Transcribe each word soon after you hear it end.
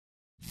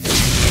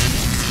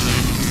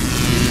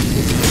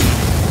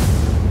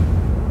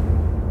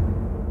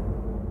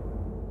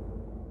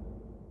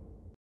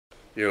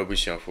Your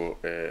vision for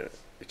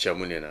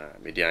Chamunina,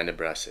 Mediana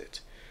Brasset.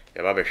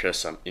 You have share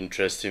some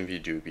interesting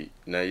video be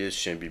now you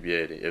should be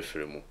the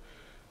Ephraim.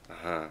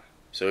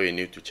 So you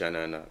need to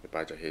channel now,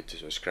 about to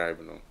subscribe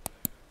no.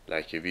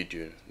 Like a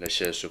video, let's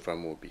share super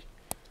movie.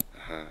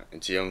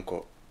 And see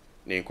uncle,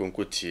 name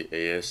concuti a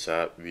yes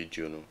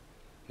video no.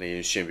 Na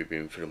you should be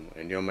in film,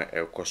 and you're my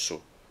el coso.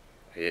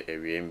 A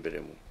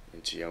reembremo,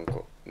 and see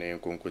uncle, name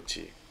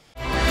concuti.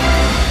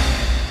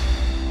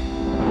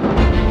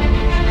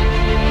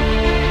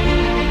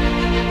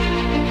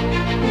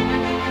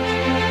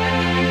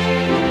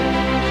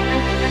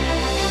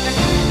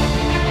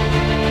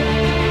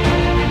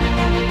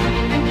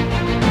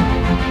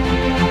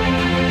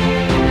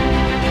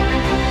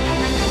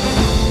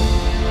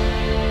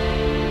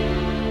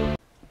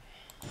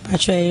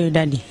 Actually,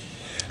 Daddy.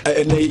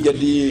 And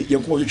the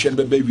young position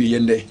baby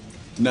yende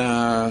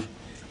na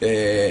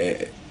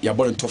ya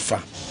born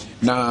tofa.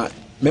 Na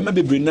mema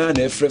be brina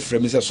na efre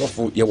Mr.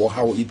 Sofo ye wo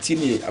hawo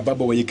itini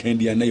ababa we kan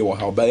dia na ye wo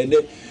hawo ba ene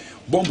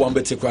bombo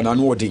ambete kwa na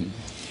no odin.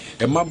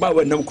 E maba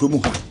we nam kromu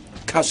ha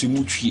kaso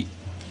mu twie.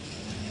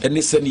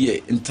 Ene se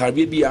ne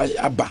ntare bi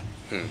aba.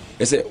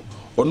 E se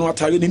ono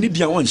atare ne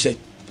dia won hye.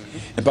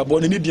 E baba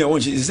ne dia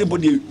won hye se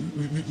body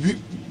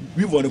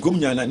we want to come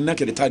na na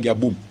ke tag ya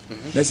boom.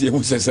 Na se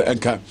hu se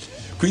anka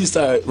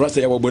Queensta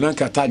Rasta ya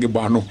wabonanka tag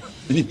ba no.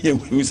 Ni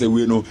hu se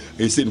we no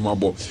e se no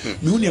mabo.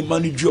 Me hu ne ma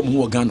no dwom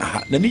ho Ghana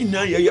ha. Na ni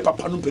na ye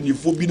papa no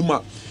panifo bi no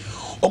ma.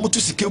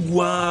 Omoto sike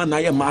gua na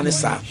ye ma ne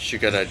sa.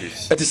 Sugar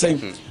daddies. At the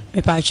same.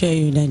 Me pa che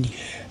you Daddy.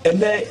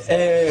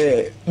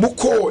 Ene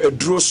moko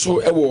edro so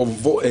e wo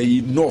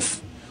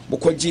north.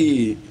 Moko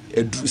je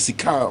edro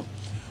sika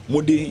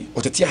modi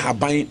otete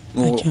haban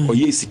no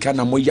oye sika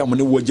na moya mo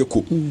ne woje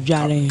ko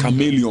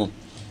chameleon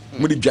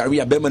modi dware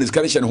ya be man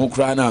discussion ho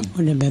kra na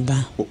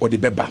o de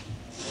beba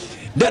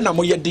den na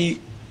moye di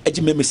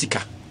agi meme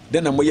sika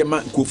den na moye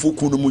ma kofu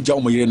ku no mu ja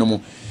mo yire no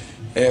mo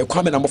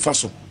kwame na mo fa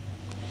so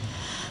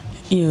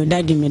yo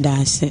Daddy me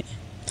da se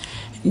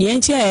ni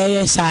enti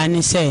aye sa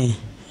ne se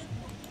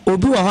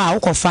obi wo ho a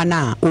ukofa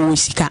na o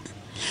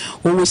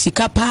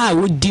sika pa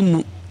o di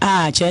mu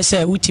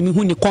chese utimi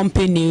hu ni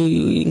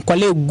company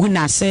nkole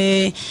guna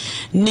se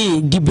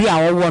ni dibri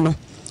a wo no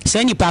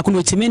se nipa ko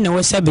no timi ne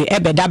wo sebe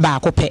ebeda ba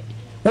akope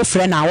wo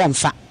frɛ na wo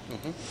mfa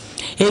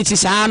eti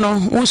saa no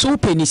wo so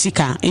peni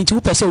sika enti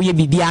wo pese wo ye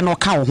bibia no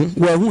ka wo ho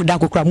wo hu da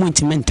kokura mu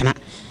ntimi ntena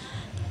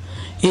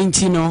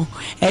enti no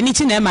eni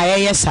ti na ma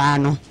ye saa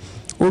no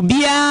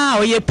obia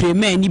oye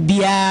premier ni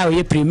bia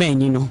oye premier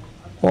ni no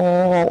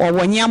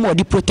or nyama or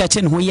the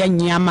protection who ya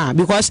nyama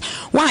because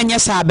one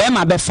yes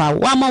abema befa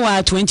one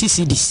more 20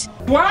 cedis.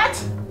 What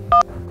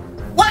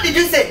did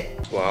you say?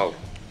 Wow.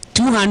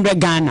 200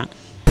 Ghana.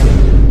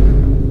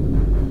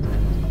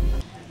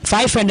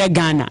 500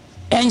 Ghana.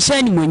 And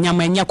send me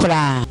nyama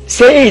nyakura.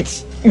 Say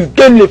it. You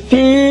get the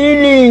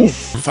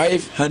feelings.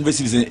 500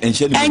 cedis and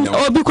send me. And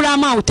obikura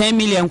ma 10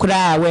 million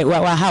kura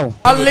wa how?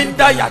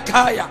 Alinda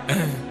yakaya.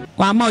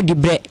 Wa ma di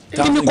bre.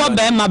 Timi ko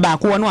be ma ba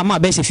ko no ma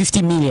be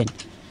 50 million.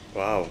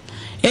 Wow.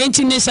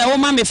 Enti ne say o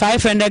ma me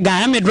 500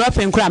 Ghana me drop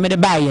en kura me de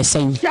buy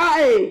yesen.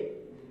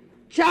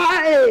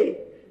 Chai.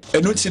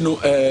 Enuti no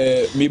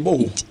me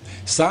bo.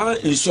 Sa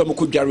nso mo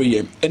ko dware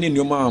yem ene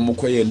nyoma mo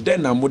ko ye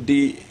den na mo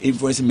de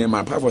influence me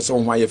ma pa for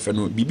so ho aye fe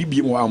no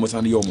bibi mo wa mo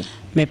san ye mo.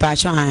 Me pa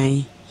cho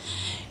han.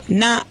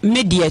 Na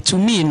media to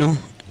me no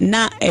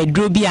na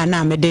edro bi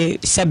ana me de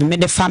sebe me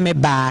de fa me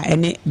ba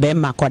ene be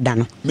ma koda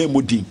no. Me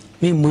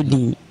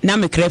modin. Na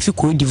me krafi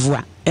ko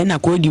divoa. Ena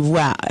ko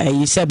divoa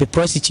yi sebe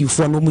prostitute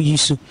for no mu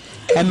yisu.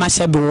 E ma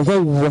sebe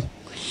wo wo.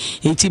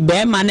 Enti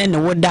be ma ne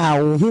wo da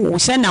wo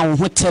se na wo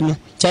hote no.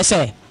 Che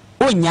se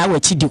onya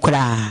wachi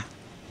dikura.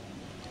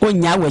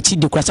 Onya wachi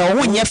dikura. Se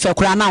wo nye fe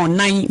kura na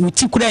onan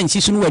uti kura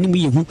nsisu no wani mu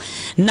yehu.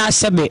 Na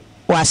sebe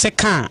wa se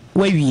kan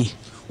wa wie.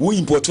 Wo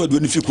import wa do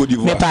ni fi ko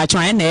divoa. Me pa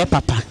twan na e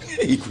papa.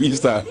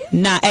 Queensta.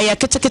 Na eya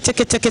kete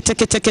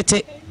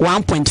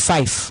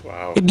 1.5.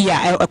 Wow.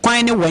 Ebia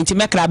kwan ne wanti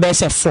mekra be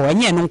se 4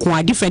 enye no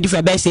nko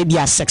different be se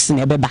ebia 6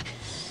 na ebeba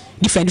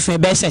different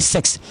be se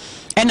 6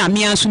 ena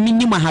me anso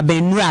minimum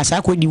haban nura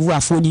asa ko divu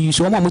afo ni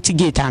use wo ma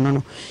motigate ano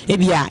no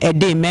ebia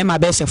ede mema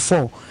be se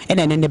 4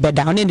 ena ne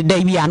beda one ne da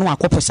wi ano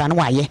akoposa no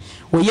waye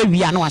oye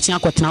wi ano aten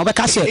akotena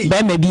obeka se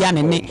be ma bia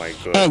ne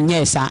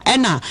enye sa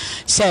ena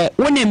se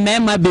woni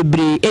mema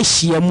bebre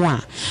ehia mu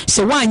a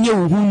se wanye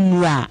wo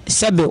hunu a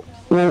sebe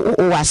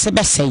o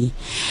asebe sei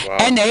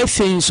ena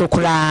efe nso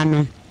kura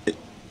no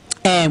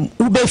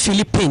ube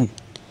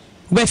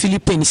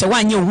Philippine se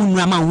wanye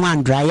hunu ama ho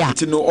andra ya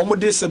ti no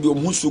omode se bi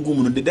omhu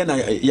sugum no de na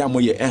ya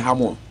moye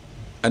enhamo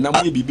ana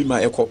moye bibi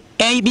ma ekọ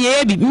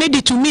bi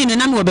medi to me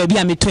na no ba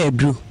bia meto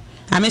adru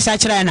amesa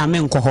kira na me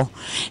nkọ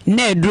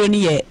na adru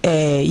ni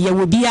ye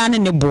wo bia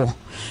ne bo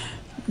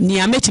ni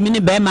ametimi ne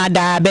be ma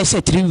da be se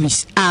 3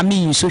 weeks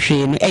me so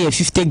hwe no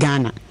 50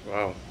 Ghana.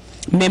 Wow.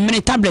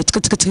 Memre tablet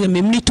kitikiti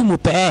memre tu mo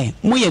pe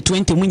mo ye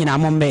 20 mo nyina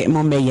mo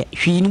ye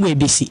hwi ni we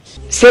besi.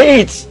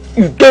 Say it.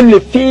 You get the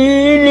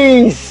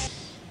feelings.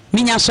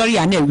 Minya sorry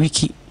ana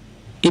wiki.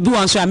 Ebi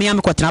won so ame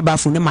am kotena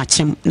bafu ne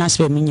machem na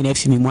spe me nyina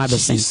afi me mu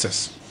abesen.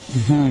 Jesus.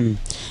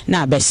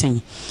 na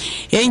besen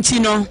enti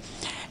no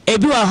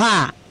ebi wo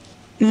ha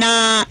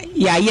na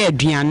ya ye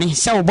aduane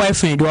se wo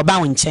boyfriend wo ba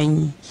wo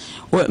nchen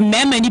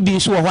mema ni bi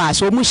so wo ha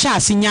so mu sha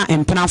asinya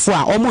empenafo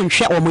a omo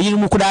nhwe omo yiri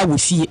mu kura wo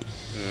fie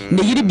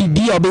na yiri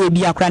bibi oba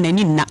bi akra na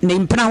ni na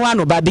empena ho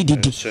ano ba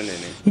bedidi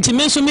nti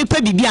me so me pa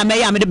bibi a me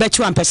ya me de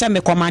bechi wan pese me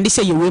command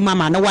se ye we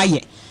mama na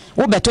waye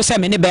wo beto se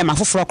me ne be ma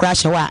foforo kra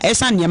hye wa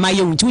esa ne ma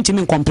ye wunti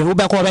me compare wo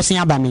be ko be sen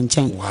aba me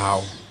nchen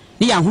wow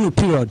ni ya hunu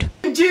period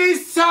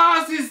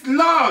Jesus is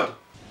Lord.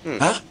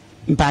 Huh?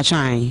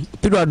 Mpachai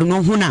period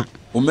no huna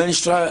o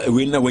menstrual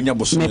we na wanya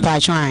boso me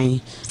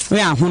pachai we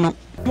ahunu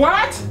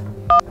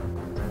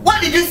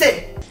What did you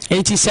say?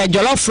 It is a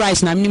jollof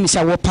rice na mnim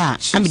say wo pa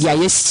am dia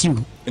ye stew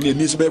and e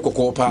means be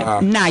kokko pa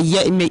na ye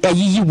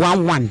ayi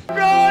 11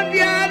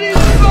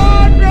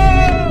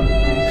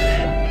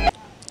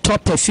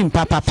 top perfume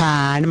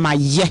papa na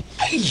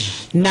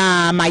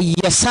ma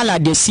ye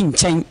salad de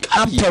sinchen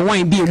ampe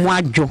wine bi mu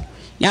adwo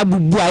ya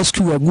bubu ice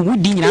cream agu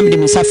wudi nyina me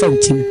de safa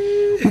utim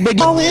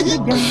ubedi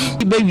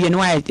be wie no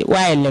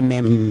wa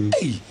elemem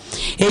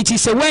it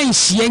is a when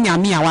she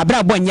nyame a wa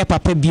bra bo nye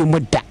papa bi mu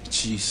da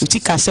Jesus uti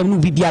kasem no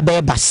bibia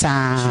be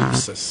basa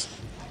Jesus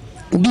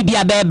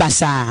bibia be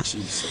basa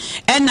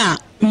ena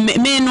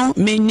me no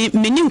me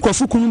ni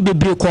nkofu kunu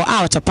bebre ko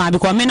out pa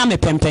because me na me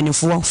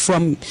pempenifo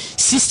from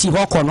 60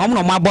 hoko no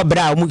mo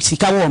abobra mo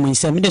sika wo mo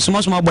nsem me de so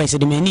mo boys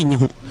de me ni nyi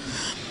ho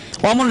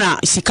omo na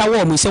sika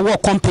wo mo se wo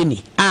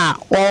company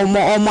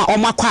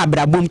omo akwa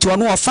abrabom ti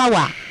ono ofa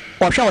wa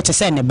ohwe wo te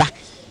se ne ba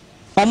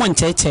omo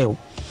ntete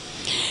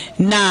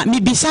na mi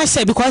bisa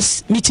se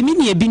because mitimi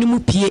ni ebi numu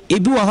pie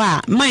ebi wo ho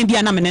a man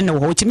bia na me ne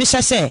wo ti mi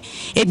se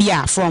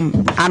ebia from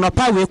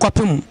anopa we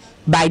kopem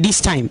by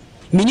this time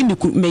mini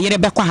me yere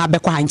bekwa ha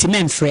nti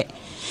memfre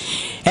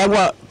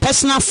ewo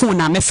personal phone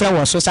na me frɛ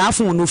wo so sa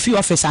phone no fi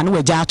office anu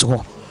waja ato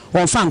ho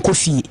won fa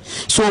nkofi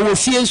so wo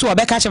fie so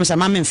obeka chem sa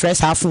ma memfre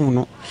sa phone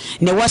no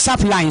ne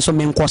WhatsApp line so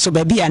me nkoso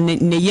ba bia ne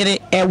yere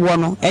ewo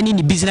no eni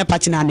ni business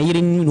partner na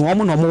yere nu no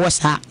omo no mo wo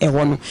sa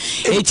ewo no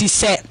eti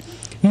se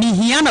mi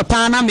hia no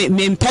pa na me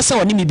mpese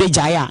oni mi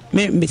bejae a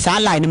me sa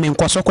line me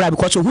nkoso kura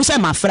because who say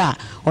mafra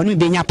oni mi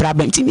benya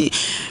problem ti mi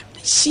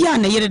Sia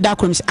na yere da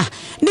krom ah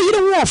na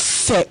yere wo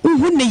fe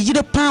hu na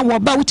yere pa wo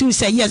ba wuti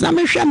say yes na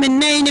me hwa me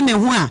nan ne me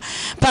ho a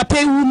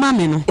papa wu ma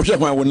me no o hwa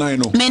kwa wo nan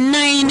no me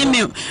nan ne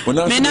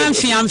me nan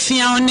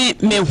fiamfia ne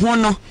me ho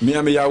no me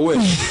am ya we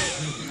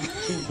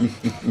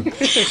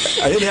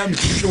ayele am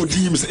show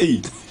dims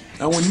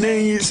na wo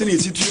nan se ne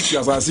ti tu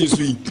asase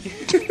so yi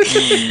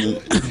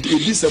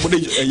e se mo de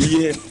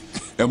ye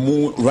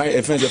emu right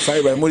offense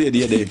fiber mo de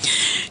de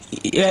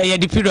yeah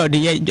the period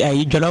ye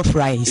jollof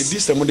rice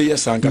this some dey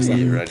sankasa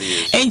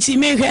enti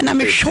me hwe na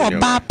me hwe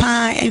ba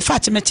pa in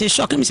fact me te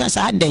shock me say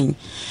adan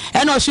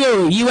e no so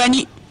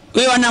yiwani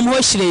we wona mo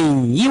hire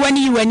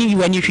yiwani hwi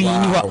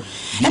ni ho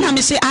e na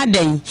me say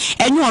adan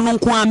enyu ono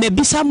nko a me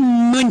bisa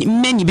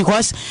many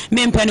because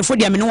me mpanifo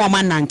dia me no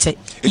ma nante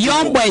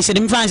young boys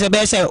dem fan say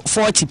be say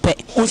 40 pe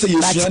o say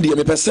yesu dia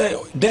me pese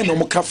den no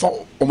mo ka fa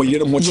o mo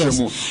yire mo kire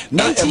mu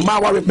na e ma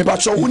wa me ba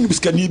cho woni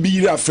biskani bi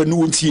yire afa no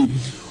wontie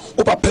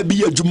o papa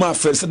bi adwuma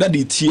first that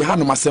dey tie ha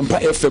no Masempa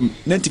FM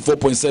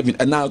 94.7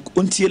 and now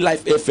ontie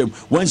Life FM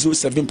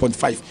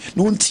 107.5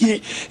 no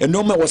ontie e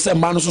no ma wo say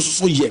ma no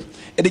so ye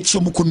e de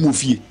chimu kun mu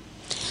fie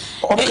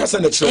o ka say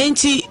na chiro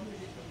enti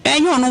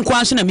enyo no nko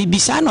anso na me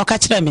bisa na o ka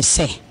kire me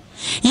say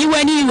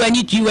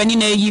yiwani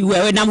na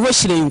yiwe na ho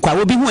hire nkwa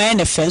obi hu e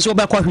na fence wo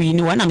be kwa hwi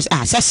ni wo na me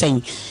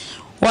sesen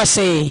wo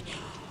say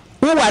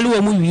wo wale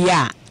wo mu wi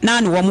a na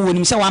no wo mu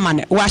wonim se wa ma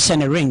wa hye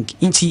ne ring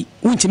nti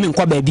wuntimi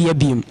nkọ ba bia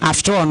biem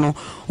after all no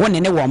wo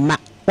ne wo ma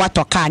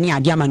wato ka ni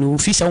ade ama no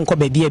fi se nkọ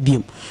ba bia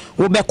biem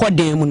wo be kọ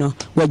dan mu no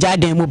waja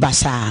dan mu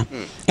basa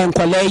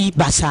enkola yi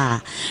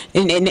basa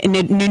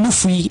ne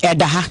nufu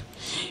eda ha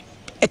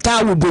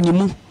eta wo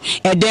bonimu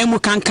edan mu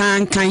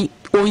kankan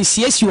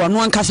onsiesi wo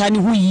no ankasa ne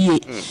hu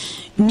yie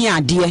ni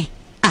ade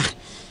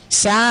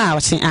saa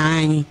wati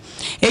an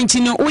enti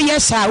no woyɛ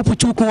saa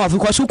woputu kun of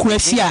because ukura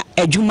fi a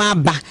adwuma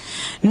ba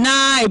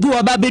na ebi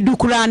oba bedu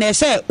kura na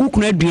sɛ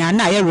ukuna aduan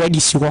na yɛ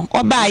ready si hɔ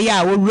oba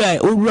ya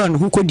owura no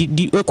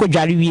hukodi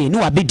ekodware wie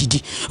no wa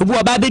bedidi obi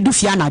oba bedu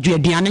fi anadwo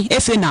aduan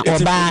efe na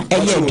oba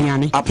ɛyɛ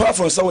aduan apart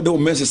from so the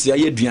message ya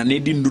aduan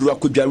di nduru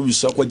akodware wi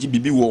so akɔgye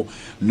bibi wɔ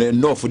na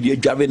north de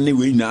adware ne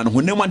we nyina no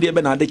honam ade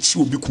be na ade chi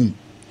obi kun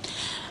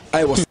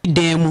I was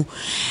demu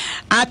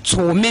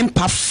ato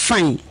mempa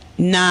fine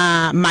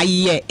na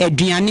maye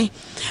aduane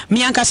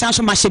mi ankasa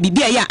so ma hye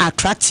bibia ya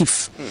attractive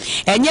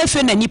enye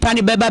fe na nipa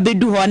ne beba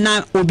bedu ho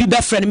na obi be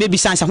frɛ no mebi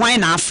sansa hwan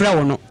na afrɛ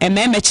wo no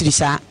emema chiri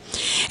saa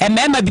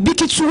emema bibi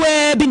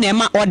kituwe bi na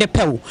ema ode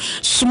pew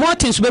small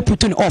things be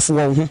put on off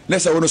wo ho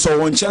let's say wo no so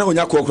won chane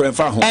wonya kokoro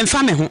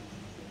emfa me ho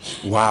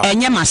wow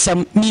enye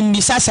masem mi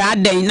misasa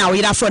adan na wo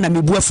yira frɛ na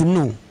mebu afu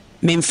no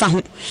memfa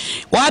ho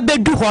wa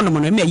bedu ho no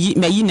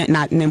meyi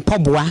na ne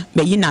mpoboa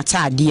meyi na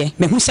taade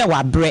me hu se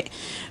wa bre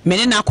me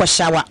ne na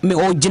akoshawa me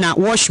ogina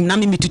washroom na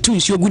me mitutu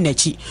nsi ogu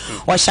nachi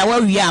o shawa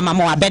wi ama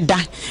ma wa beda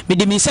me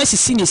de me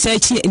sisi ne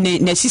sachi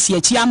na sisi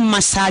achi am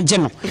massage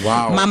no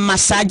ma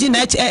massage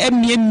na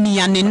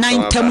emia ne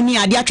nine tam ni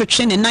ade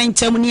atwetwe ne nine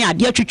tam ni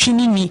ade atwetwe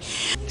ni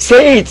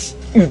Say it.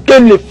 You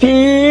get the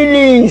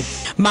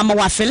feelings. Mama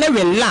wa feel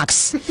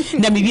relax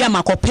na me wi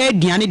amakopa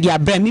aduane de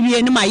abra me wi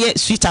enu ma ye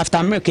sweet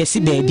after milk esi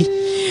baby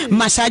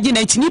massage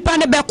na nipa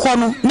ne bekọ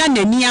no na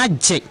nani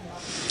age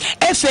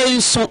efe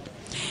nso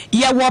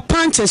ye wo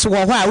panties wo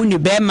ho a uni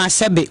be ma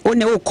sebe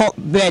one wo kọ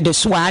bed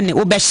so a ne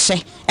wo be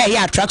hye e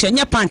ya attraction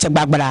nye pant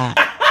gbagbara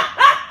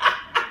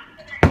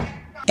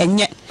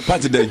enye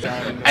Party day.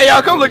 Hey,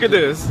 y'all, come look at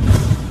this.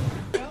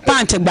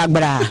 pant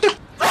gbagbara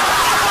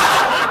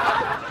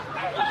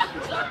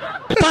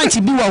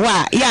pant bi wo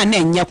a ya na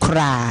enye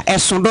kura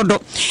eson dodo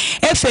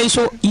efe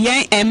so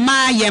yen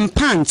ema yen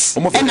pants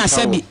e na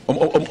sebi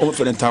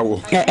fere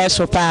ntawo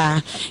eso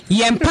pa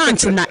yen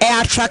pants na e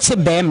attract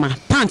bema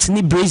pants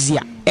ni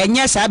brazier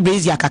enye sa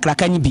brazier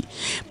kakraka ni bi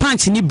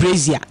pants ni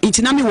brazier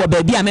intina me wo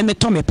ba bi a me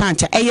to me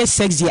pants eye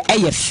sexy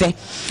eye fe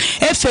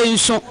efe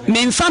so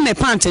me mfa me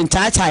pants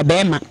ntata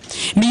bema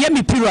me ye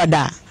me period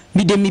a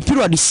me de me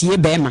period sie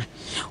bema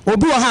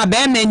obi wo ha be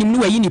na nim no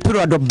wayi ni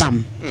period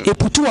bam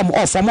eputu wo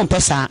off wo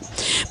mpesa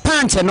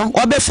pant no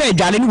obefa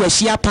adwale ni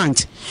wahia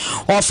pant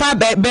ofa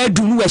be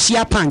du ni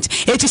wahia pant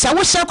eti sa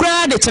wo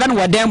hyakura de tira no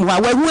wadam wa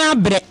wahu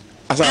abre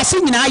ase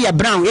nyina ya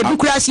brown ebi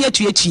kura ase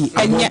atuachi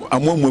enye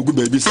amwa agu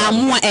baby sa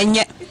amwa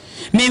enye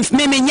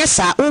me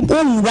nyesa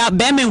onwura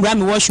be me nwura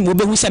me washroom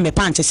obehu se me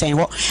pant sen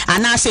ho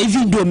ana se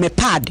video me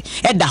pad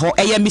eda ho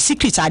eye me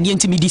secret ade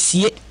ntimi di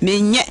sie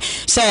me nye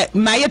se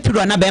maye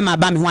period na be ma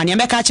ba me ho ane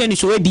me ka che ni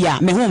so ebi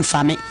a me ho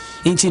mfa me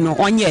nti no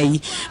onye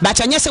yi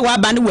but anye se wa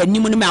ba ne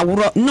wanim no me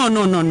aworo no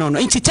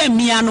nti time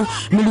mia no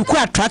me look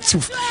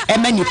attractive e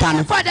ma nipa no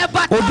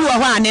obi wo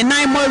ho ane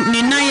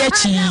nan ya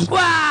chi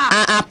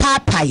a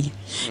papai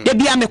de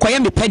bia me koye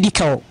me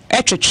pedicle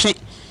etwetwe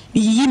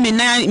yi me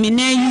na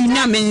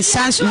me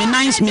nsas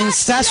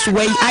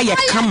way aye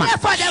kama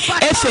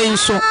efe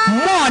nso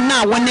mo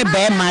na wone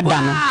be ma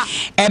da no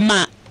e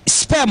ma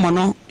sperm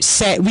no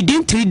say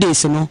within 3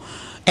 days no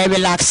e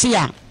relax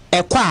ya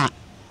e kwa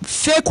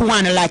fake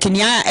one like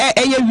ni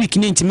eye week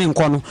ni ntime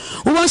nko no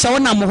wo nsa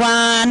wona mo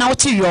hwa na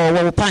wote yo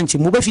wo pant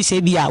mo be fi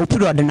se bi a o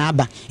period na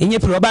aba enye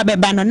period ba be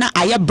ba no na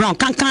aye brown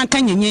kan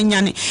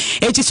nyenya ne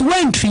it is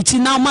when treat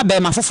na ma be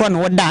ma foforo no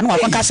woda na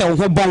wakaka se wo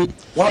ho bon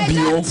wa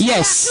bio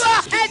yes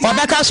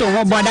obeka so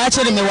ho bon da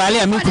chere me wale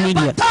a me kunu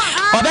dia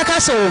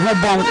obeka so ho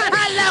bon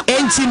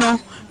enti no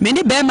me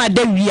ni be ma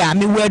da wi a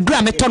me wadu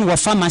a me ton wo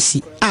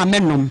pharmacy a me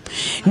nom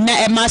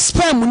na e ma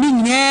sperm ni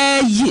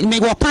nyina me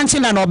wo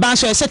pantila na oban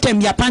so e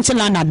setem ya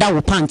pantila na da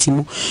wo panti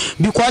mu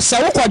because se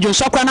wo kodjo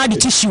sokra na de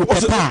tissue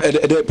pepa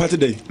the party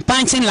day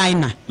panting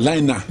liner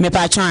me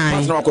pa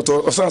twan na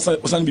wakoto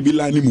osan bibi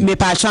line mu me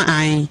pa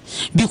twan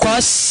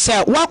because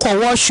se wo ko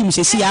washroom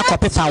se si akọ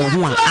pepa wo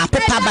ho a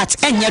pepa bat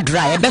enye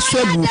dry e be so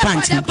abu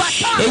panti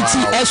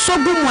enti e so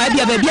bu mu a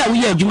bia ba bia wo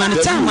ye adwuma no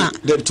tama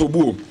de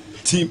tobu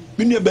ti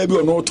mini baby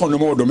ono ton no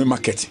mo do me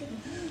market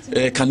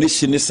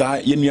kanehye sa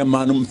ye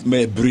nuama no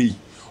me brei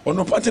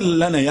ono party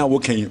lana ya wo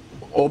kan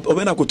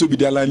obena koto bi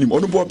dia line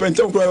ono bo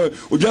pentem kura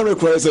odware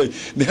kura say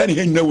ne ha ne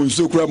henya wo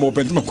nso kura mo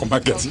pentem ko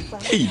market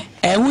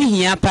wo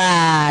hia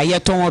pa ye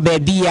ton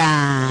obabi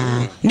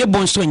a ne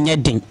bonso nye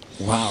den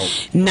wow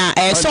na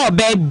so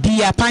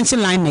obabi a panty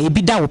line na e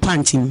bi da wo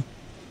panty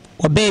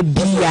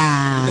obabi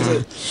a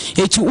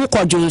eti wo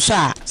kodjo nso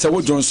a se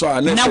wo jonso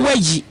a na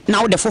wayi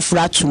na wo de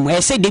foforo atum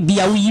e se de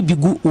bia wo yi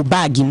bigu o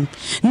bag mu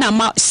na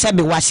ma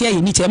sebe wase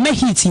ayi ni te ma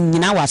heat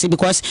nyina wase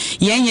because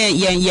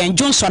yen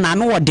Johnson na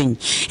no woden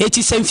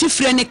eti se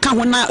mfifire ne ka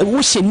ho na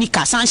wo hye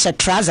nika san hye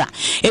trouser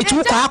eti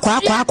wo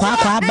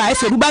kwa ba e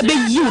fe ruba be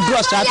yi wo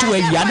dress atu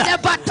awia na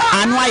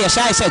anu aye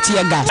sha se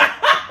tie gas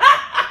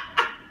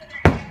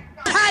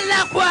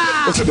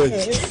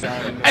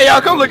Hey,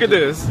 y'all, come look at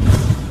this.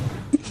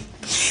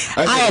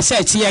 I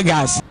said tear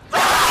gas.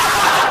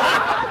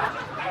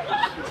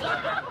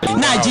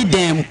 Na ji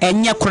dem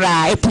enye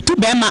kura e putu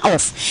bema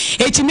off.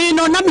 Eti me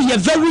no na me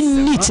very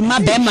neat ma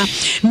bema.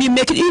 Me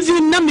make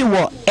even na me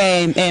wo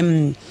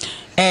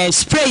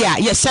sprayer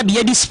yes sabi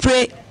ye di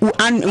spray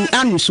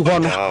anus ho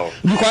no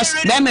because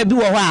dem be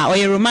wo ho a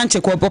o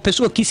romantic o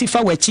person kisi fa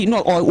wachi no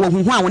o hu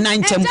a wona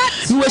ntem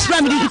no we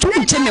spray me di tu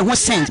ntem me ho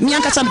scent me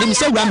anka sam dem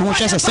say wura me ho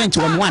hwese scent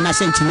wo mo na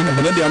scent ni me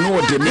de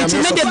no de me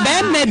de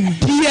bema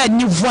bia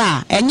nivo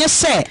a enye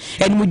se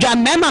enimudwa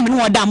mema me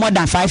no da more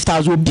than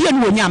 5000 bia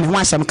no wonya me ho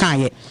asem kan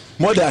ye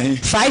more than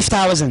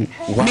 5,000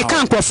 me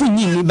kan kwafo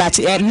nyini but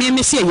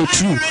me say ye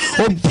true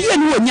obi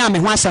enu onya me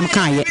ho asem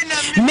kan ye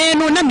me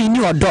no na me ni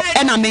odo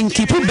e na me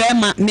nkipu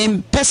bema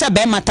me pesa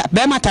bema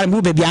tar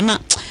mu bebi ana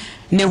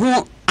ne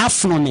ho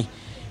afno ne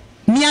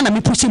me ana me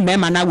pushi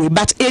bema na we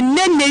but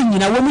enene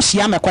nyina wo mu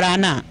hia me kwara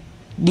na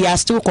they are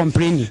still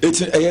complaining it's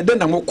den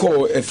na mo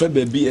call efe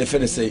baby efe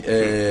ne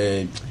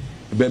say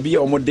baby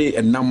omode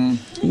enam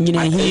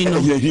nyina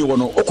hi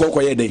wono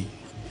okokoye dey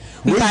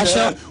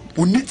mpasho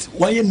unit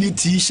why need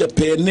t-shirt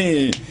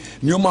ne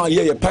nyoma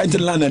ye pint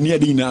land na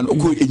ade nyina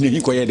oko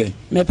enyi koye dey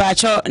me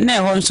pacho na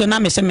ho nso na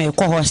me se me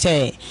kɔ hɔ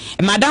se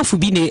madam fu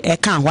bi ne e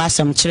kan ho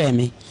asɛm kyerɛ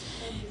me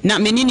na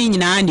menini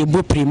nyina na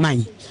ebo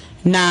preman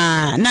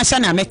na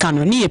sana meka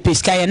no ne ye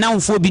peska ye na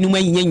mfo bi no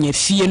manyanya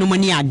fie no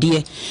mani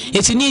ade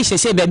eti ni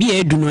hye baby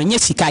e du no nya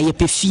sika ye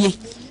pe fie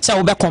se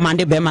wo be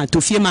commande be man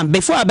to fie man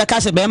before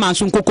abeka se be man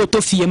so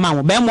nkokoto fie man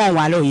wo be mo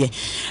wale oye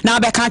na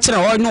abeka kire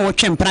o no wo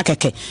twempra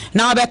keke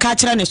na abeka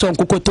kire ne so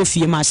nkokoto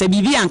fie man se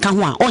bibi anka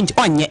ho a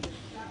onye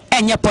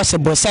enye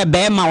possible se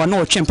be man wo no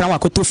wo twempra wa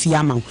koto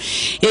fie man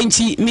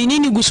enti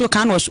menini guso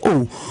kan was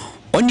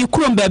oni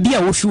kurom baby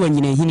a wo fi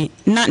wanyina hini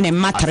na ne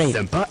matre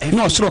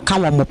na osoro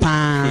kan wo mo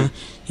pa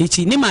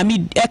eti ne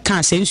maami e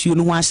kan sensuo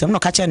no ho asem no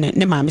ka che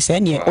ne maami se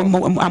ne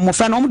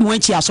amofra no omde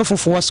wanchi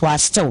asofofo so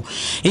astel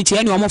eti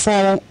ene omofo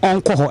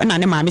onko ho na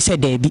ne maami se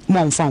daabi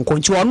mo mfa onko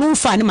nti ono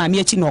fa ne maami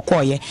achi no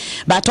koye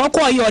but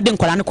okoye ode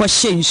nkola ne ko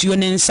hye nsuo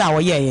ne nsa wo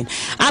ye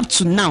up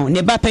to now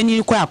ne ba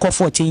pani ko akọ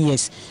 14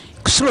 years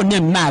suro ne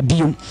ma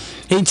biom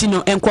enti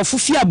no enkofo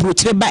fi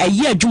abrochire ba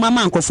ayi adwuma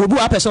ma enkofo bi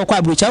wa pese okọ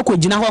abrochire ko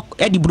gina ho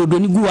edi brodo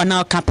ni guwa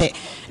na kape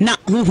na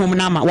honhom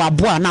na ma wa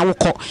boa na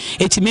wokọ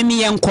eti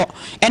memi ye nkọ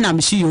ena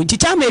msi yo enti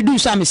ta ma edu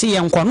so amsi ye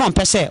nkọ no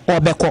pese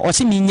obekọ o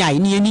se mi nyai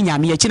ni eni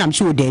nyame ye chi na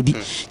msi odabi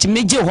ti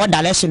meje ho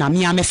dalese na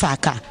mi ame fa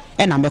aka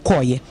ena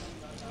mekọ ye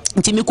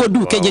enti mi ko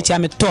du keje ti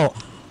ame to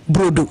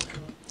brodo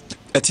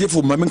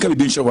etiefo mamenka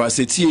bi nhyɛ wa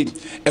setie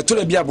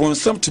etola bi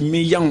abonsam to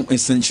me young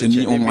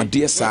essentially on my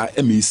dear sir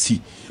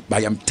MEC but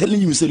I am telling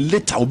you say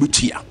later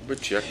obetua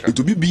it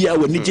will be bia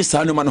when nije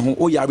sa no man ho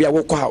o yare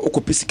awokɔ ha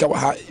okopesika wa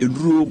ha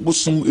enuro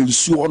bosom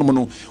ensuo hɔ no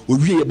no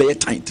owie ye be ye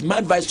time my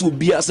advice will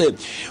be say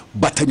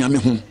batanyame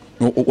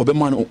ho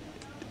obema no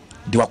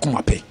de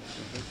wakoma pɛ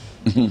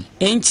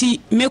enti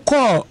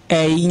mekɔ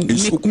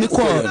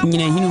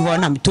nyina hini hɔ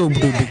na meto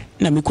brodo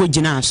na mekɔ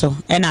gina so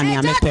ɛna me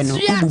amepɛ no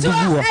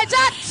ubububu hɔ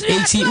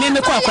enti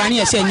mekɔ akwa ne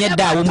yɛ sɛ nyɛ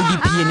da wo mu di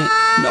pie ne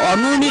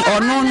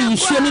ɔno ni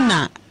nsuo ni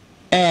na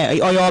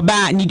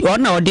oyoba ni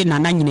ona ode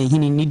nana nyina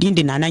hini ni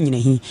dinde nana nyina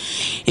hini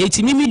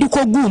eti mimi di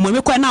ko gu mo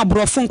mekɔ na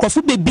abrofo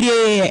nkɔfo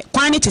bebre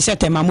kwan ne te sɛ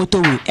tema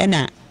motowe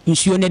ɛna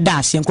nsuo ne da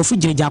ase nkɔfo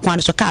gyirigya kwan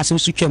so kaa se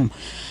so twam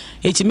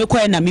eti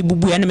mekɔ na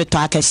mebubu ɛna meto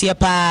akɛse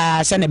pa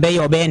sɛ ne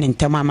bɛyɛ ɔbɛyɛ ne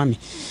ntɛm ama me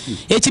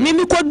eti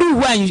mimi kɔ du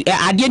hu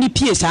ade ni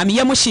pie sa me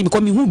yɛ hye me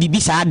kɔ me hu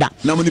bibi sa ada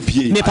na mo ne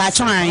pie me pa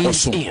twan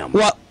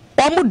wo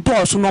omo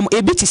dɔɔso no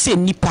ebi te sɛ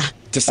nipa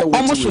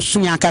omo so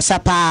sunya akasa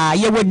pa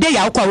ye wode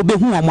ya akwa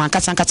obehu omo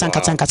akasa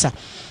nkata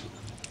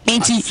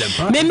enti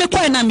me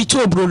kɔ na me to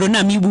brodo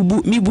na me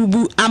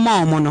bubu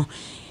ama omo no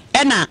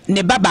ɛna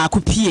ne baba ko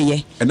pie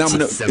ye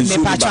me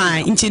pa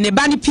twan enti ne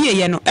ba ne pie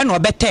ye no ɛna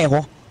obɛtɛ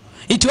hɔ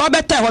iti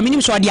obeta ho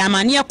minim so de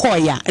amane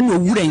ekoya na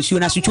owura nsuo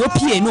na so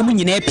pie no mu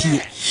nyina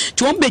pie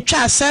ti won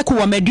betwa circle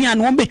wo madua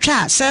no won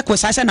betwa circle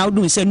sasa na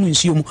wodu nsa nu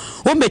nsuo mu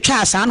won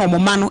betwa asa na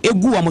omoma no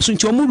egu wo so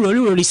nti omu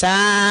rori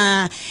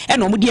saa e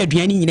na omu de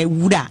aduane nyina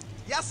wura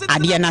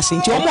ade na se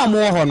nti omu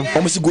ho no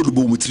omu si gold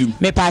bo mu tirim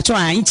me pa cho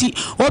an nti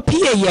o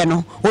pie ye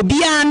no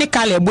obia ne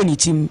kala ebo ni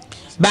tim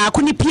ba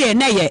ko ni pie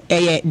na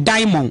ye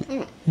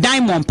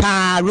diamond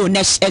pa ro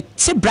na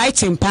se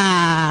brighten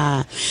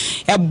pa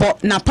ebo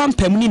na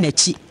pampam ni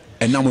nachi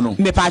enamo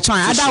me pa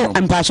twan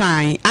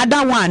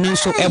ada one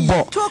nso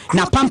ebo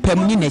na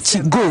pampam ni nachi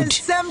gold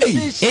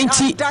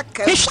enti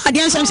me hwa de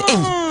ansem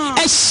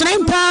e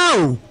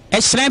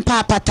shrine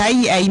pa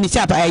patai ayi ni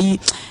tia ayi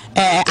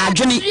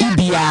adwene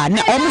ibia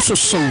na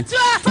omusoso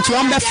nti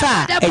on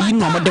befa ayi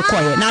no mo de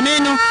koye na me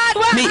no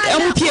me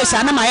emu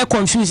piesa na ma ye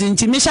confuse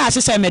nti me sha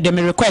asese me de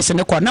me request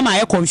ne ko na ma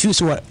ye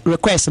confuse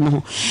request no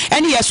ho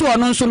eni yeso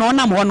ono nso no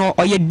na mo no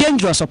oye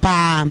dangerous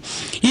pa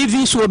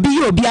even so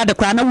obi ade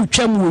kra na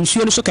wutwam wo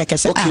nsuo no so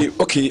kekese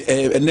okay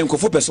enen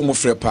kofo person mo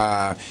frɛ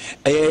pa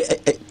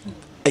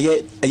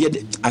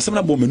asem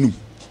na bo menum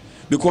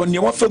because ne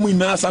wa famu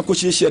ina asa ko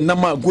hye na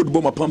ma good bo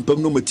ma pampam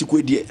no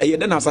matiko die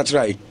de na asa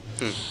try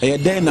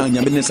den na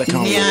nyame ne saka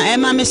ya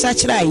ma me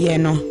sachira ye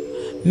no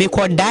me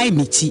ko dai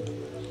miti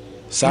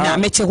na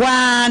me te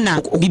hwa na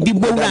bibi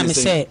bowura me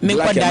se me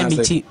ko dai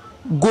miti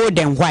gold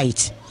and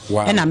white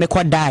na me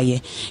ko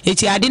dai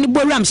eti ade ni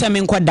bowura me se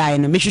me ko dai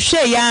no me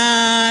hwehwe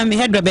ya me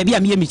hedro ba bia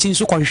me miti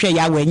nso ko hwehwe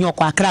ya wanya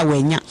okwa akra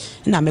wanya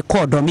na me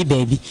ko do me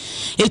baabi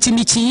eti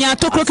miti ya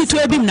tokro kitu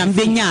abi na me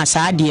benya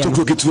asa ade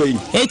tokro kitu yi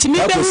eti me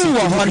be hu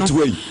wo ho no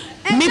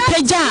mi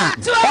peja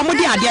omo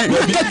di ade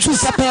na ka tu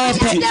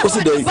pepe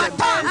osidai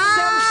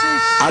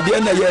ade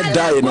na ye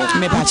dai no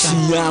me pa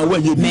tia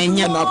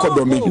wanye na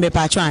akodo me me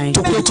pa twan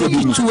to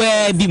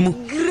bi mu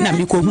na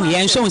mi ko hu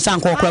ye nso nsan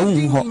ko kra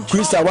hu ho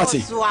Krista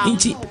wate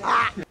nti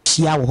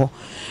tia wo ho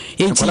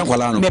enti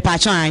me pa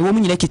twan wo mu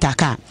nyina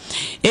kitaka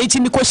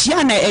enti mi ko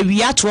hia na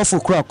awia 12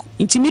 o'clock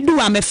nti mi du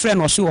wa me frɛ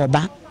no so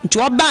oba nti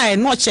oba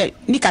no che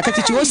ni kaka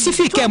titi o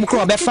sifike mu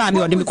kro obefa mi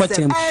ode mi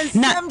kotem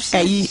na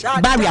ayi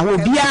barrier ho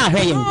bia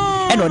ahwe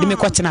e na ode mi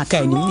kotena ka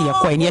ni ye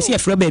ko ni ye se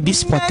frɛ ba bi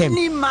spotem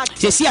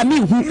se si a mi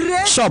hu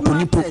shop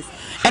ni po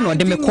e ɛna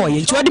ɔde me kɔ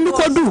ye nti ɔde me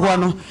kɔ du hɔ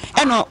no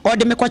ɛna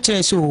ɔde me kɔ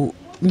kyerɛ so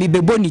me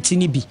bebo ni ti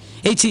ni bi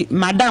eti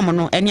madam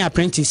no ɛne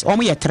apprentice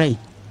ɔmo yɛ 3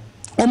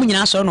 ɔmo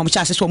nyina so no ɔmo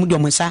kyase so ɔmo de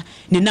ɔmo nsa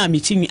ne na me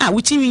ti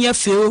wotimi yɛ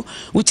feo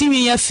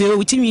wotimi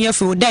yɛ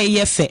feo dai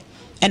yɛ fɛ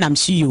and I'm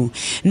see you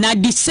na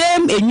the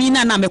same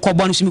enwina na me ko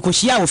bonu so me ko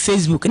share on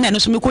Facebook na no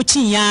so me ko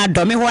tinya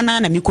do me ho na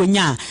me ko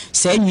nya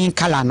sa enwin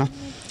kala no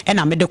and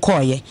na me de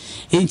call ye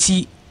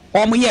enti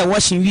omo ye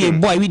washing we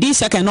boy within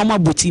second normal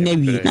boti na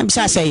we na me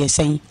say yes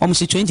say omo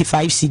say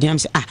 25 cedi na me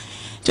say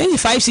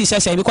 25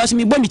 cedi say because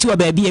me boni ti wa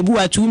ba bi ebu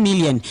 2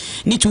 million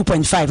ni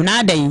 2.5 na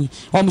adan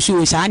omo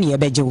so sa na ye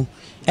beje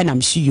and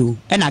I'm see you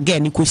and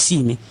again ni ko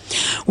see me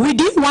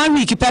within 1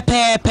 week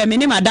pepe me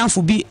ne madam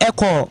fu bi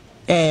eko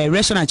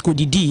restaurant ko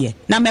didi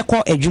na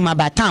meko adwuma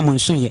ba time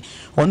nso ye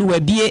ono wa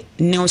bie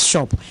nails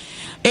shop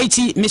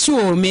eti me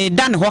so me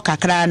dan ho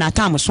kakra na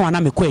time so na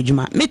meko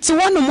adwuma me ti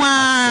wono mu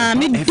a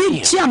me di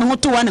chia me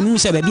hoto wa na me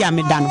se ba bia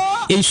me dan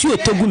ensu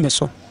etogu me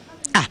so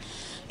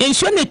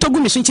ensu na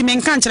etogu me so nti me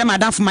nka nkere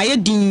madam fo ma ye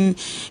din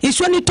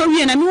ensu na to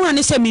wie na me hu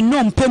ne se me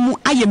no mpemu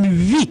aye me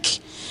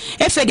week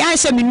efe ga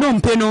se me no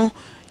mpenu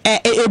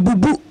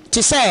ebubu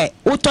ti say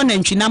woto na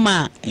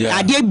ntwinama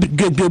ade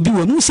gregre bi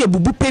wo mu se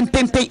bubu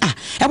pempempen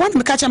e won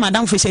me catch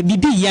madam for say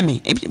bibi ye me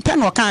pe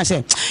no kan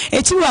say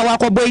eti wa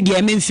akọbọ edi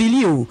e me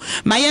mfili o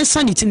ma ye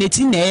sanity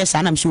neti na ye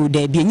sa na mso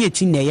da bi enye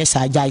eti na ye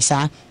sa jai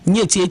sa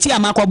nye eti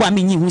ama akọbọ am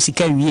nyi hu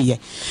sika wie ye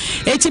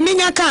eti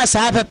minya ka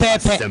sa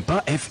pepepe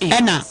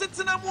e na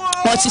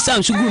o ti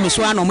san sugu me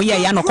so ana mo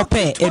ye ya no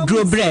kope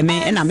eduro bre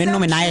me e na me no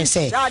me na ye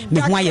say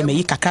me hu aye me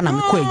yi kaka na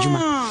me ko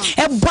adwuma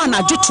e bo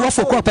na dwoto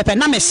fo ko pepe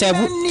na me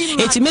serve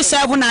eti me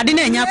serve na ade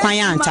na enya kwan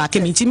ya anta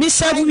ke me ti me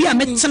serve wi a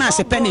me tena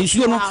se pe na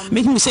nsuo no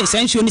me hu say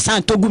nsuo ni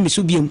san togu me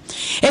so biem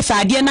e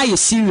fa ade na ye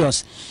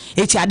serious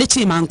eti ade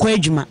chi man kwa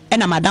adwuma e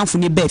na madam fu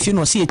ni ba fi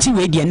no se eti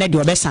we de na de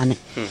obesane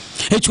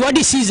eti wo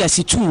de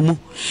scissors tu mu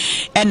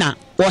e na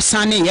wo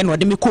sane ye na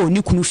ode me ko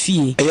ni kunu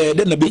fie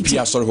de na be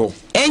pia soro ho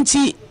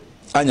enti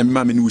anya me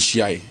ma me ni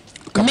uhiae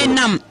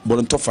menam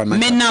bolontofa na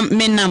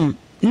menam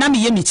na me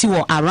ye miti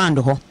wo around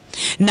ho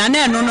na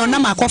no na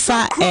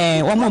makofa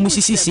omo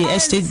musisi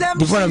estate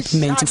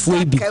development fo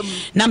ebi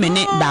na me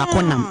ne ba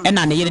konam e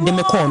na ne yere de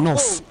me call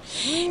north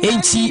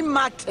enti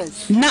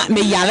na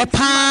me yare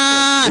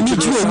pa mi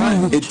ju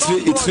owu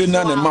etire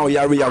na na ma o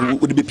yare ya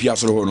wo de be pia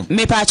soro ho no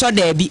me pa cho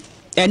da bi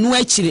enu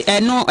akiri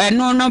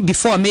eno no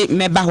before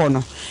me ba ho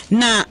no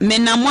na me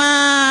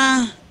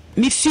namwa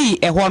mi fi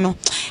ho no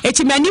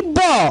eti mani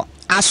bo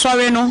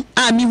asore no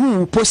a mi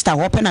hu poster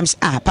ho pe na me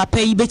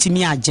papa yi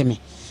betimi ageme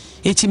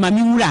eti ma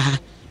mi wura ha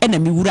ena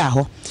mi wura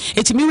ho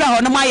eti mi wura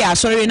ho na ma ya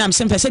asore na me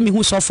se mpese mi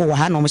hu sofo wa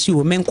ha na me si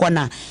o menko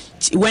na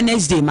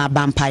Wednesday ma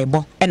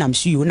bampaibo ena me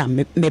si o na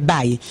me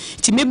baaye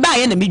ti me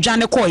baaye na me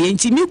dwane ko ye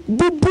nti mi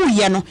bubu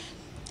ye no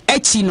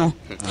echi no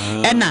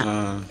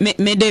ena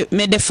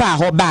me de fa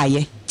ho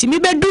baaye ti mi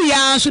bedu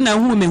ya so na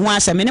hu me hu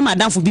asem ne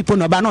madam fu bipo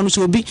no ba no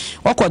so obi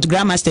okot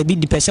grandmaster bi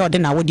di pese ode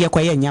na wo de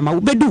kwaye nyama wo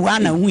bedu wa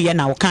na hu ye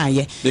na wo kan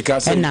ye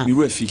ena mi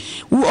refi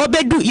wo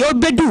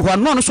obedu ho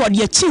no so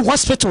ode chi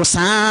hospital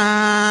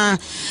saa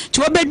ti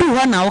wo bedu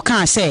ho na wo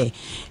kan say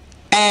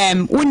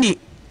woni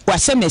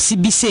wasemesi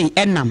bi sei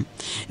enam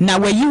na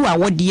wayi wa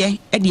wode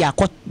e de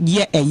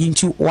akɔye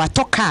ayintu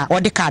watoka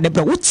ode ka de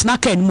bro wutsena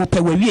ka ni mo pe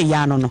wawie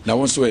ya no na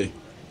won so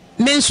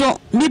menso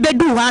mi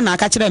bedu ha na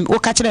aka kire me o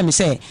ka kire me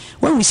say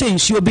wahu say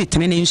nsuo bi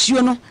tene na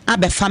nsuo no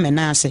abefa me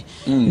na ase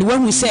ni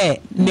wahu say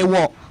me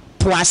wo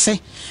poase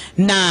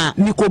na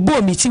mi ko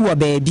bo miti wo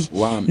baabi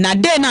na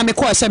de na me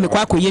ko say me ko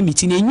akoye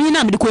miti na enwi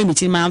na me de ko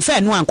miti ma amfa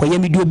no ankoye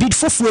me de obi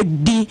fofuo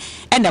di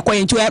e na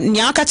koye ntu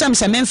ni aka kire me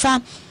say memfa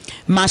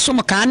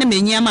masom ka na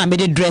me nyama me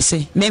de dress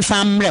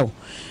memfa mrew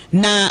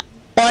na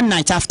all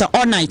night after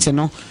all night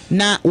no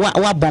na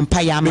wa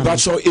bompa ya ma me ba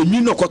so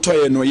enwi no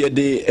kotoye no ye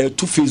de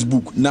to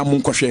Facebook na mo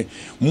nkohwe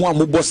mo a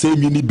mo bo say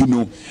enwi ni bi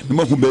no me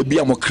ma hu ba bi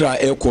a mo kra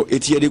eko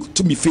eti ye de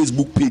to me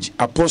Facebook page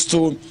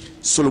Apostle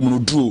Solomon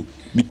Oduro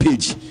mi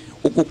page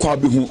okokwa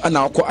be hu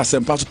ana akọ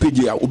asempa so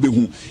page a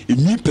obehu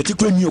enwi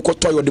particular enwi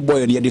okotoye de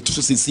boy ye de to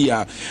so sisi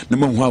a na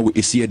ma hu a we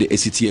esi de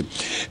esitie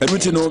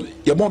everything no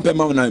ye bompa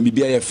ma na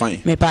bibia ye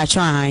fine me pa cho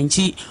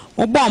anti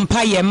wo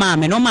bompa ye ma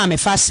me no ma me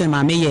fast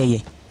ma me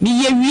ye mi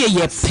ye wie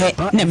ye pe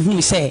na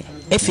me say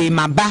efe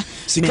maba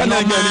sika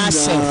na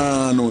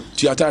nya no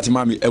tiata ti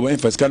mami e wen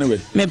first kan we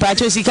me pa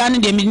cho sika no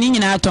de mi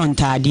nyina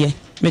atontade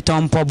me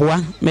ton poboa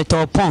me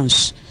to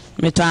pons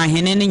me to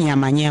ahene ne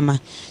nyamanyema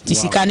ti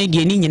sika no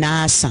de ni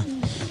nyina asa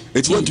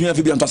eti won tumi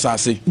afi bi anta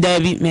sase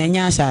David me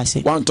nya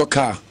sase wan to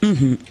car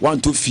wan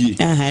to fie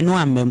no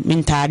am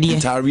mentade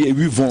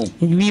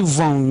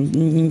wivon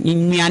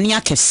nyane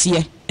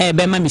akese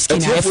be ma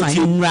miskini afa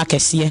nwura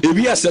kese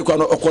ewi ase kwa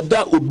no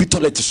okoda obi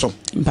toilet so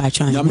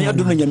nyame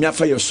ado no nyame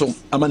afa ye so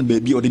ama na ba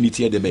bi ode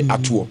nitie de be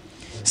ato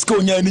ska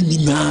onya ni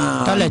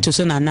nyina toilet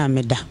so na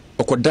meda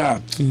okoda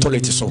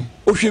toilet so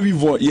ohwe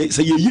wivon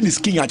se ye yi ni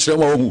skin a kire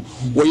wa hu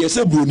wo ye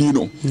se broni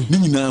no ni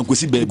nyina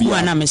kosi ba bi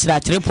na mesra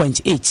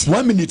 3.8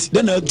 1 minute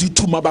then I do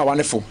two maba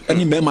wanefo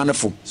any me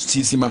manefo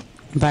sisima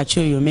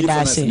bacho yo me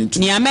da se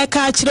ni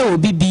ameka kire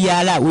obi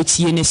biara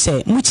otie ne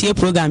se mutie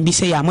program bi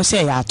se ya mo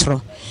se ya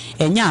atro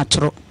enya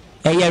atro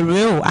eye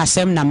real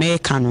asem na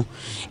meka no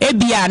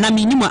ebia na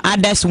minimum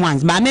others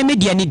ones ba me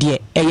media ne de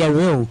eye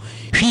real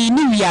hwi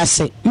ni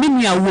wiase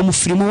menua wo mu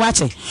firi mu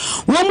wate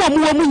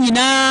wo mu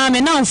nyina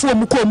me na mfo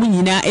mu ko mu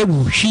nyina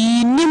ewu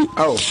hwi nim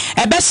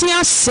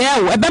ebesia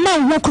sel ebema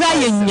wo kura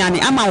ye nyane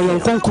ama wo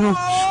nkonkron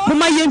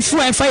moma ye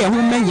mfu enfa ye ho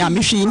manya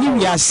me hwi ni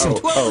wiase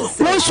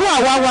wo so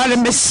awaware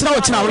mesra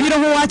otina wo yire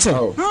ho wate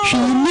hwi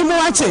ni mu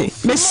wate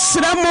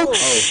mesra mo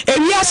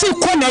ewiase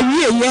ko na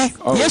wieye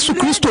Yesu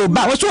Kristo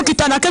ba wo so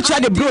kita na katua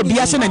de bro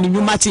biase na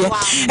ninwuma te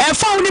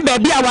enfa wo ni ba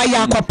bia wa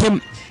ya akopem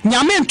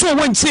nyame nto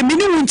wo ntie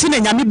mini wunti na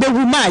nyame behu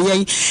ma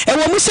yen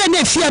ewo mu se na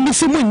afia mi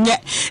fi mu nye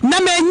na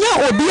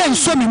manya obi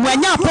enso mi mu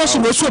anya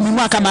apostle oso mi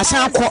mu aka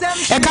masan akọ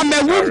e ka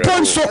mewu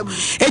mponso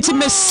eti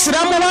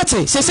mesra mo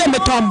wate se me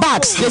ton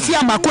bags de fi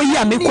amakoyi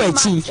amekọ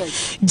achi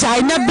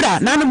jai na bra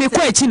na no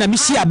mekọ achi na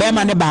misi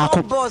abema ne baako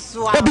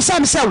obi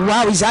sam say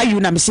wow is you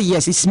na me say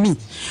yes it's me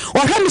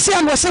or him say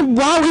and say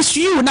wow it's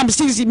you na me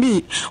say it's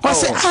me or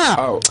say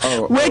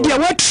we dey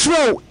what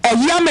throw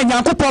e yama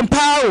nyankopon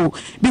pao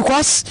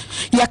because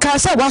ya ka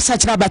say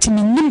wasachira but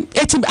minim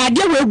eti ade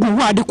we gu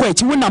hu ade ko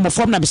eti wona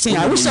mofom na be say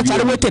I wish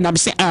sachira we na be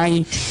say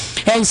ai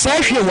en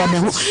say hwe wo me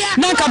ho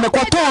na nka me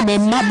koto me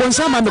ma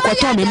bonsa ma me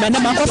koto me na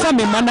ma kofa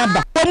me ma na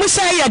ba o mu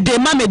say ya de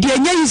ma me de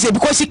enya yize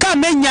because ka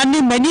menya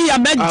ni mani ya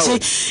meje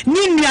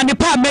ni nuane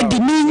pa me de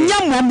ni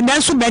nyamom na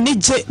so mani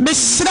je me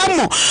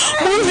sramo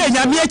mu hwe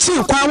nyame achi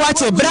kwa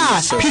wate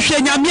bra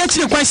hwe nyame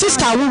achi kwa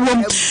sister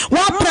wowom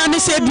wa pra ne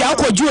say bia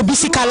akoju obi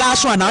sikala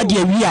so na ade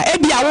awia e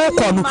bia wo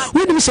kọ no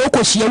woni se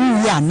okohia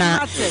wu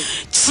ana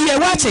tie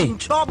wate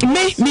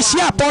me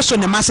si apostle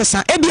ne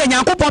masesa e bia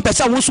nyankopon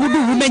pese wo so du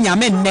wu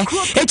menyame nne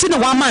eti ne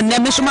wa ma nne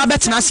me so ma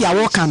betena se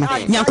awo ka no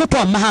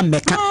nyankopon ma ha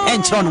mmeka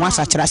enkyere no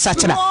wasachira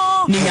sachira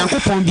ni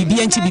nyankopon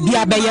bibia nti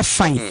bibia ba ye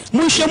fine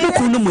mu hwe mu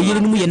kunu mu yire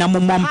mu ye na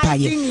mommo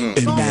mpaye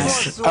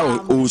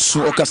o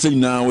so okase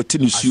na wote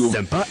ni suo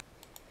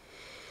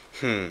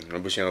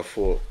abusia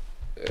for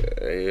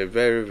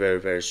very very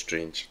very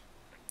strange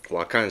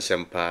wakan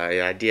sempa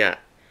ya dia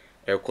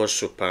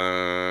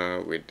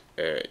ekosopa with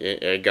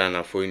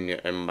Ghana for in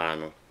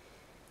Mbano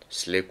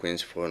slave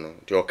queens for no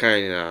the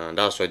kind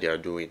that's what they are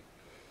doing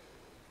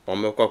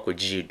omekwa ko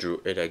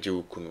jidru edaje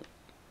ukunu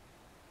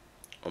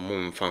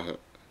omumfa ho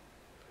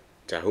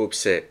I hope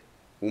say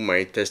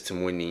my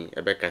testimony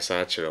ebekasa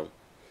achiro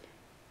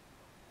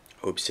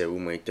hope say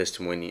my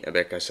testimony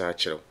ebekasa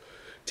achiro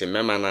te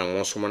mema na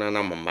wonsomana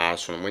na mamba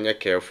so monye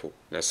careful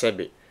na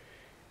sebe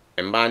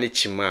mba ni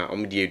chima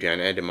omdi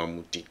aduane ede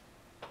mamuti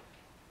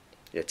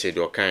yete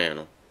do kan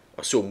no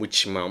oso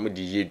omuchima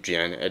omdi ye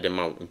aduane ede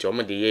ma nti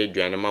omdi ye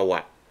aduane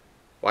ma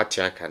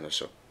wati aka no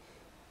so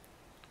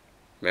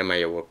mema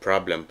ye wo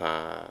problem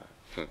pa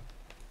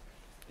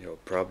your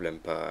problem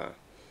pa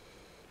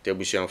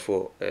tebusian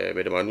for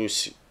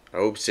bedemanusi I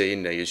hope say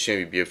na yesuan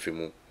bibia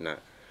femu na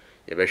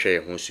ye behwe ye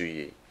ho so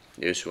ye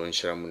yesu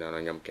onhyira mu na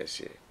anyam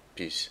kese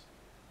peace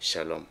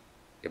shalom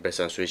ye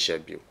besan so hia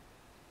bio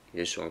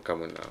yesu onka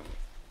mu na